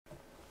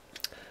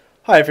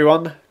Hi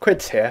everyone,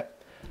 Quids here.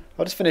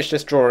 I just finished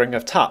this drawing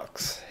of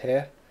Tux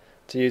here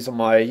to use on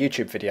my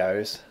YouTube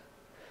videos.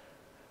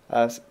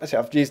 Basically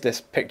I've used this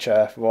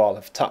picture for a while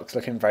of Tux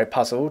looking very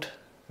puzzled.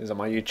 It's on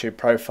my YouTube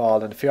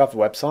profile and a few other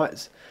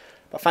websites.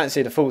 But I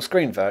fancied a full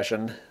screen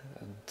version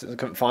and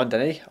couldn't find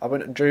any. I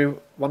went and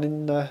drew one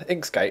in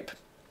Inkscape.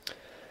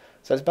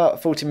 So it's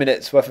about 40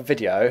 minutes worth of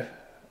video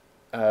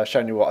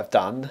showing you what I've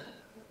done.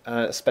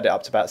 Sped it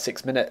up to about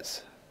 6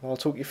 minutes. I'll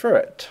talk you through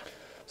it.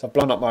 So I've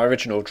blown up my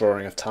original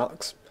drawing of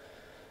Tux.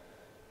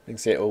 You can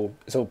see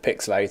it's all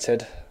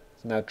pixelated.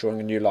 So now drawing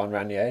a new line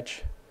around the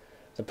edge.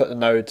 So I put the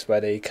nodes where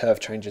the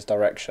curve changes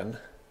direction.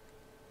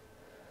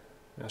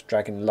 Now it's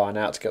dragging the line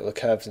out to get all the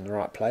curves in the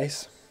right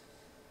place.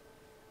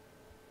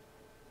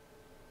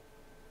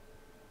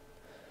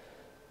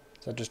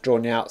 So I've just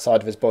drawn the outside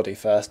of his body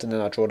first, and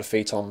then I draw the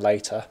feet on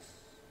later.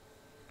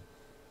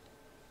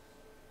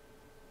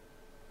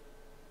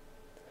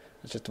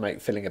 It's just to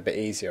make filling a bit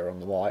easier on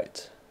the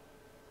white.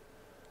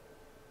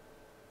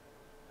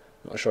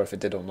 Not sure if it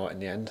did or not in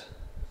the end.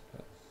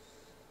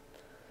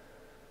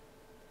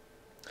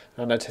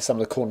 I noticed some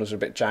of the corners are a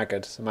bit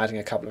jagged, so I'm adding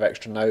a couple of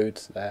extra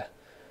nodes there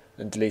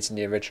and deleting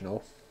the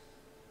original.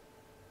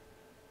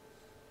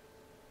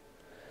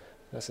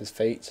 That's his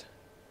feet.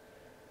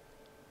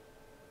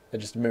 They're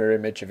just a mirror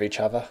image of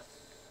each other.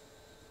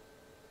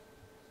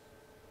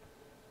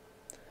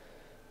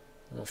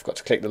 And I forgot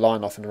to click the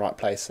line off in the right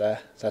place there,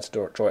 so I had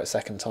to draw it a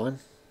second time.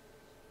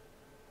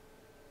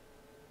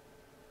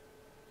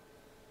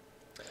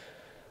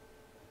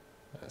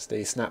 That's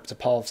the snap to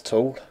paths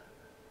tool.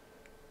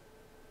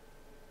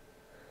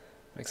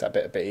 Makes that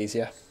bit a bit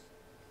easier.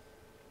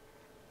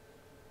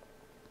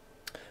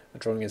 I'm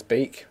drawing his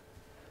beak,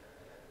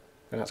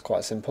 and that's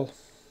quite simple.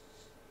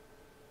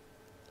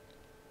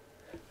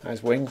 Now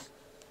his wing.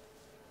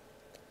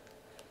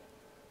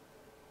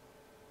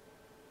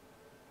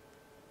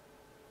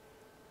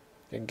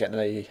 You can get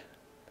the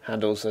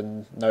handles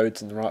and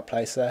nodes in the right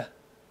place there.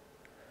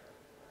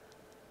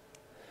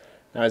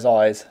 Now his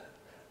eyes.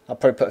 I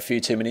probably put a few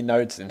too many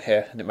nodes in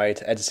here and it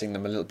made editing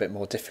them a little bit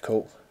more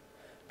difficult.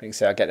 But you can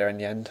see I'll get there in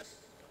the end.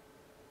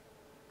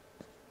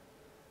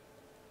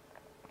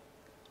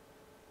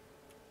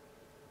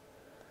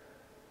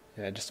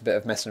 Yeah, just a bit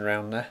of messing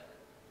around there.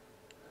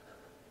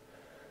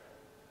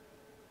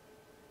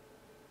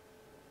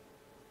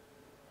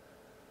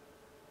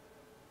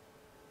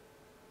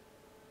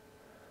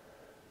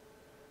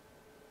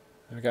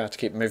 There we go, I have to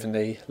keep moving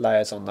the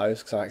layers on those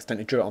because I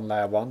accidentally drew it on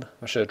layer 1.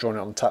 I should have drawn it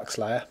on the Tux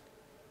layer.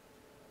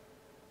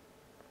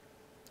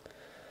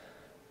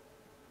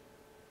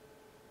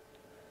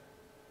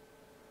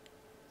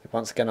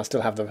 Once again, I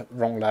still have the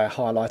wrong layer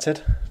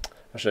highlighted.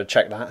 I should have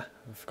checked that.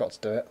 I forgot to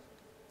do it.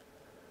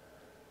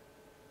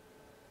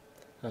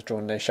 I was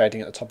drawing the shading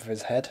at the top of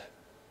his head.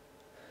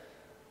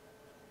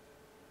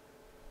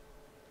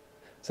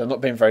 So I'm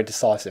not being very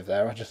decisive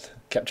there. I just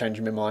kept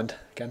changing my mind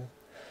again.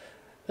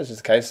 It's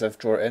just a case of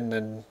draw it in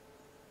and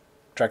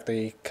drag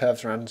the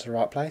curves around to the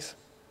right place.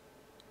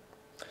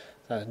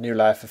 So new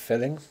layer for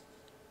filling.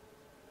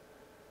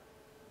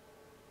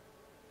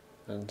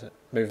 And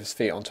move his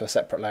feet onto a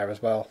separate layer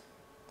as well.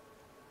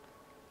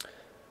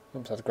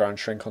 Oops, I had to grow and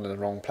shrink onto the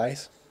wrong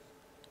place.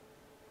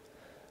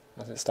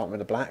 Let's start with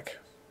the black.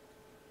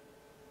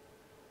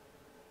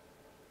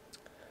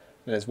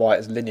 And his white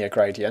is linear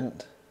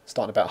gradient,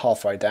 starting about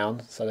halfway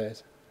down, so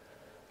there's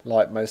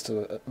light most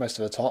of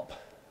the top.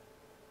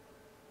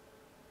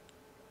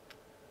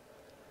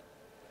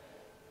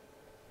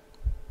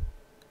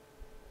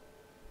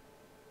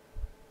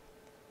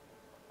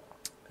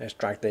 Just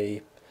drag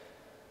the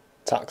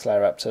Tux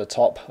layer up to the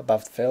top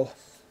above the fill.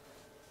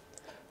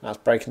 That's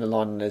breaking the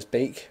line on his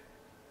beak.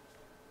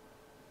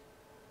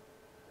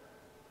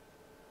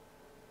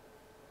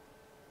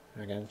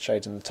 Again,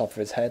 shading the top of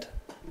his head.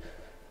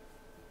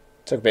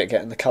 Took a bit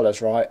getting the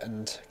colours right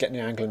and getting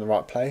the angle in the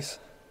right place.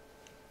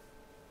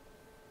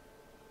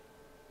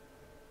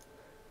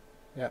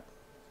 Yep.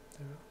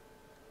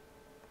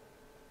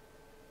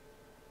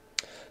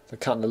 So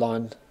cutting the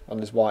line on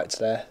his whites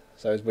there,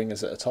 so his wing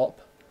is at the top.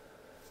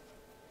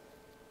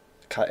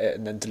 Cut it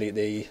and then delete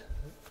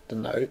the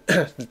node.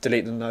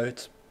 Delete the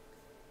nodes.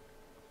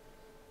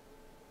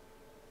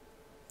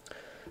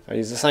 I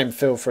use the same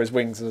fill for his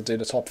wings as I do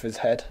the top of his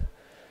head.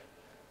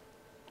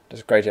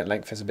 Just gradient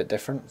length is a bit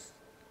different.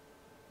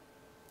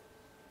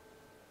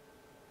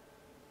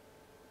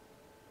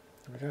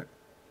 There we go.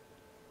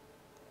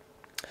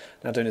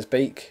 Now doing his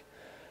beak,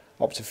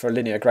 opted for a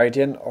linear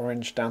gradient,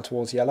 orange down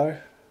towards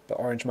yellow, but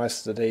orange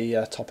most of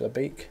the top of the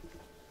beak.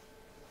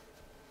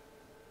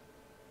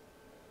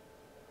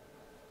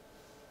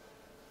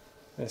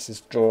 This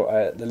is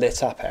draw the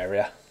lit up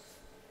area.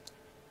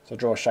 So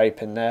draw a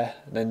shape in there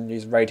and then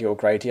use radial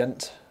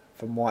gradient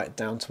from white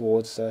down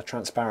towards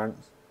transparent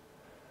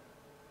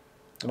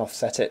and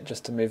offset it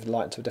just to move the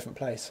light to a different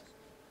place.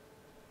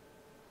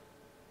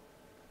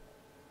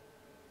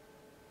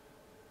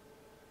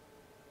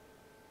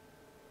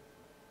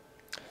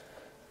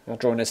 Now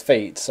drawing his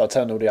feet, so I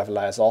turned all the other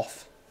layers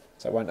off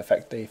so it won't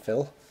affect the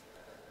fill.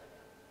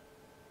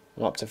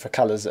 I'm opted for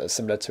colours that are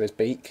similar to his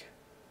beak,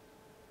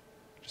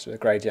 just with a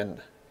gradient,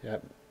 yeah,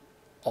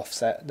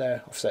 offset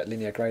there, offset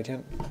linear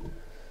gradient.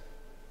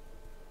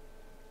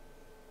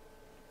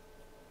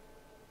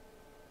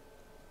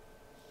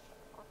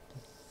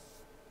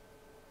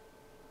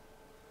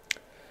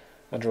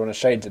 And drawing a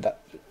shade of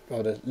that,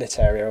 or the lit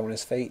area on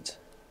his feet.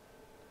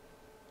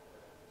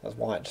 That's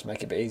white, just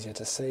make it a bit easier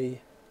to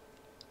see.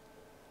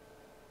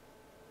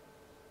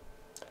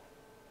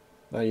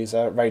 Now use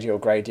a radial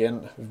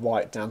gradient with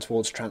white down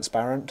towards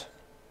transparent,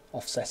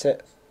 offset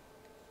it.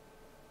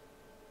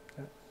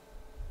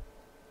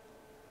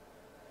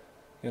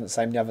 And the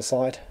same the other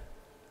side.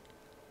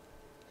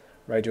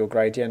 Radial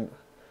gradient,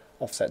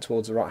 offset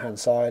towards the right hand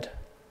side.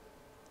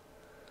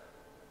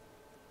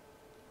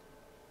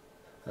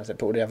 As it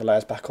put all the other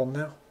layers back on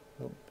now.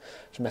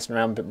 Just messing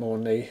around a bit more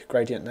on the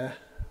gradient there.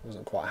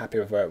 Wasn't quite happy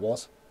with where it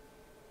was.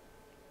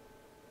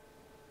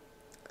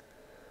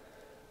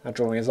 Now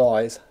drawing his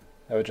eyes,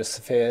 they were just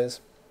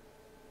spheres.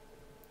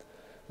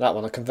 That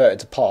one I converted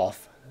to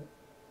path,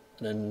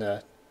 and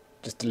then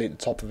just delete the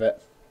top of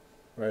it,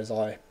 where his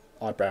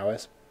eyebrow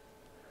is.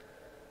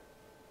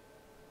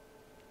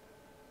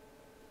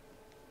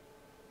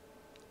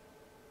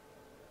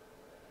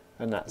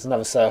 And that's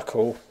another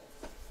circle.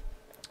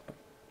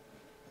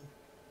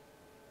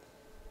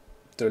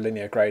 Do a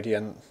linear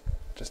gradient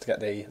just to get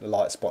the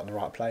light spot in the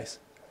right place.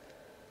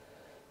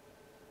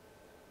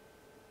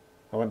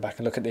 I went back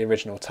and looked at the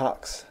original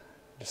tux.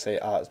 You see,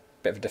 it's a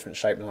bit of a different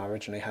shape than I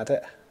originally had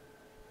it.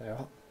 There you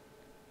are.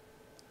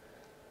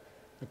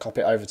 And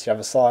copy it over to the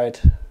other side.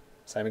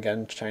 Same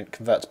again,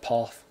 convert to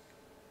path.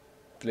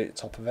 Delete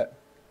the top of it.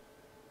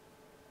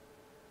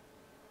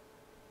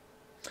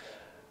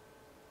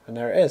 And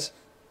there it is.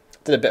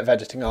 Did a bit of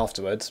editing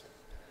afterwards.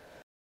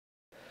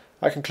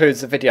 That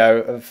concludes the video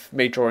of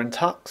me drawing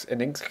tux in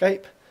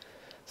Inkscape.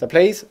 So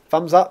please,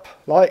 thumbs up,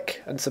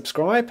 like and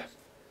subscribe.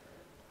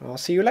 And I'll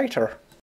see you later.